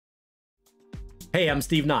Hey, I'm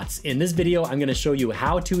Steve Knotts. In this video, I'm going to show you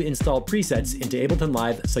how to install presets into Ableton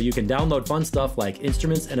Live so you can download fun stuff like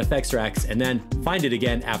instruments and effects tracks and then find it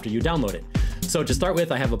again after you download it. So to start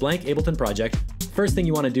with, I have a blank Ableton project. First thing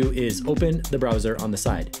you want to do is open the browser on the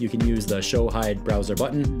side. You can use the show hide browser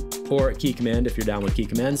button or key command if you're down with key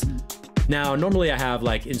commands. Now, normally I have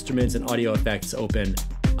like instruments and audio effects open.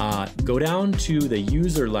 Go down to the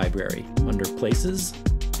user library under places,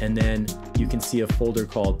 and then you can see a folder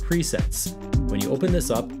called presets. When you open this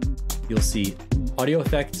up, you'll see audio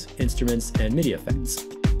effects, instruments, and MIDI effects.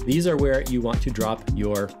 These are where you want to drop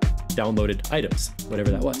your downloaded items,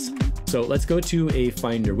 whatever that was. So let's go to a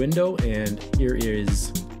Finder window, and here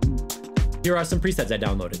are some presets I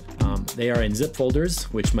downloaded. They are in zip folders,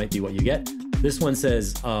 which might be what you get. This one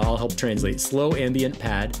says, I'll help translate, slow ambient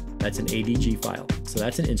pad. That's an ADG file. So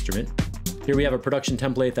that's an instrument. Here we have a production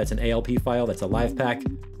template. That's an ALP file. That's a live pack.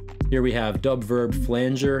 Here we have dub verb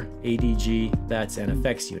flanger, ADG. That's an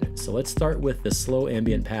effects unit. So let's start with the slow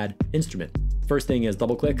ambient pad instrument. First thing is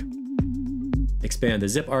double click, expand the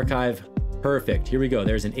zip archive. Perfect. Here we go.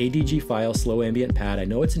 There's an ADG file, slow ambient pad. I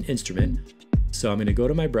know it's an instrument. So I'm going to go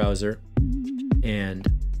to my browser and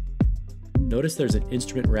notice there's an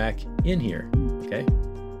instrument rack in here. Okay.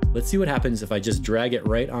 Let's see what happens if I just drag it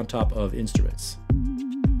right on top of instruments.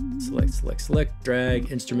 Select, select, select, drag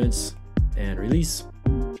instruments and release.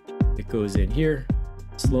 It goes in here.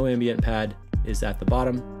 Slow ambient pad is at the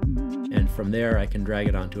bottom. And from there, I can drag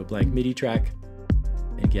it onto a blank MIDI track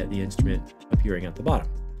and get the instrument appearing at the bottom.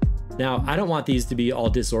 Now, I don't want these to be all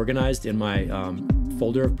disorganized in my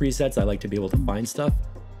folder of presets. I like to be able to find stuff.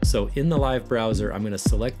 So in the live browser, I'm going to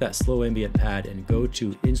select that slow ambient pad and go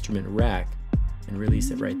to instrument rack and release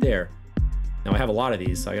it right there. Now I have a lot of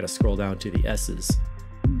these, so I got to scroll down to the S's.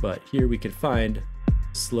 But here we can find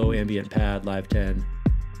slow ambient pad, live 10,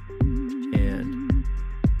 and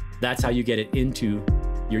that's how you get it into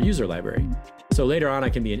your user library. So later on, I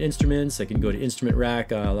can be in instruments, I can go to instrument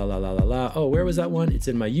rack, Oh, where was that one? It's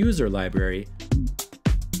in my user library,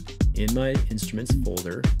 in my instruments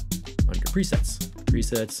folder, under presets.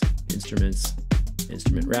 Presets, instruments,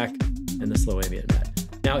 instrument rack, and the slow ambient pad.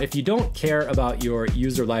 Now, if you don't care about your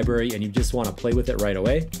user library and you just want to play with it right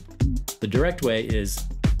away, the direct way is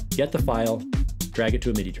get the file, drag it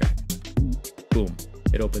to a MIDI track. Boom,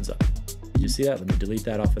 it opens up. Did you see that? Let me delete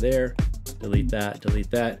that off of there. Delete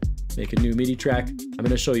that, make a new MIDI track. I'm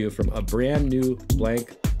going to show you from a brand new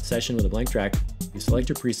blank session with a blank track. You select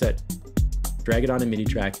your preset, drag it on a MIDI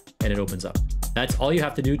track, and it opens up. That's all you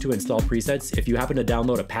have to do to install presets. If you happen to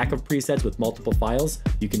download a pack of presets with multiple files,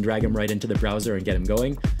 you can drag them right into the browser and get them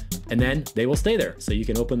going. And then they will stay there, so you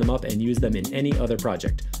can open them up and use them in any other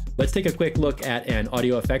project. Let's take a quick look at an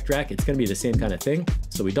audio effect track. It's going to be the same kind of thing.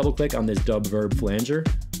 So we double click on this dub verb flanger.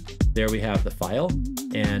 There we have the file.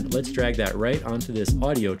 And let's drag that right onto this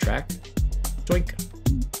audio track. Joink.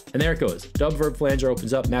 And there it goes. Dub verb flanger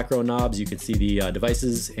opens up, macro knobs, you can see the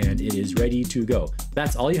devices, and it is ready to go.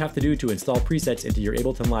 That's all you have to do to install presets into your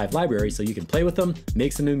Ableton Live library so you can play with them,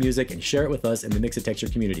 make some new music, and share it with us in the Mix It Texture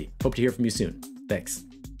community. Hope to hear from you soon. Thanks.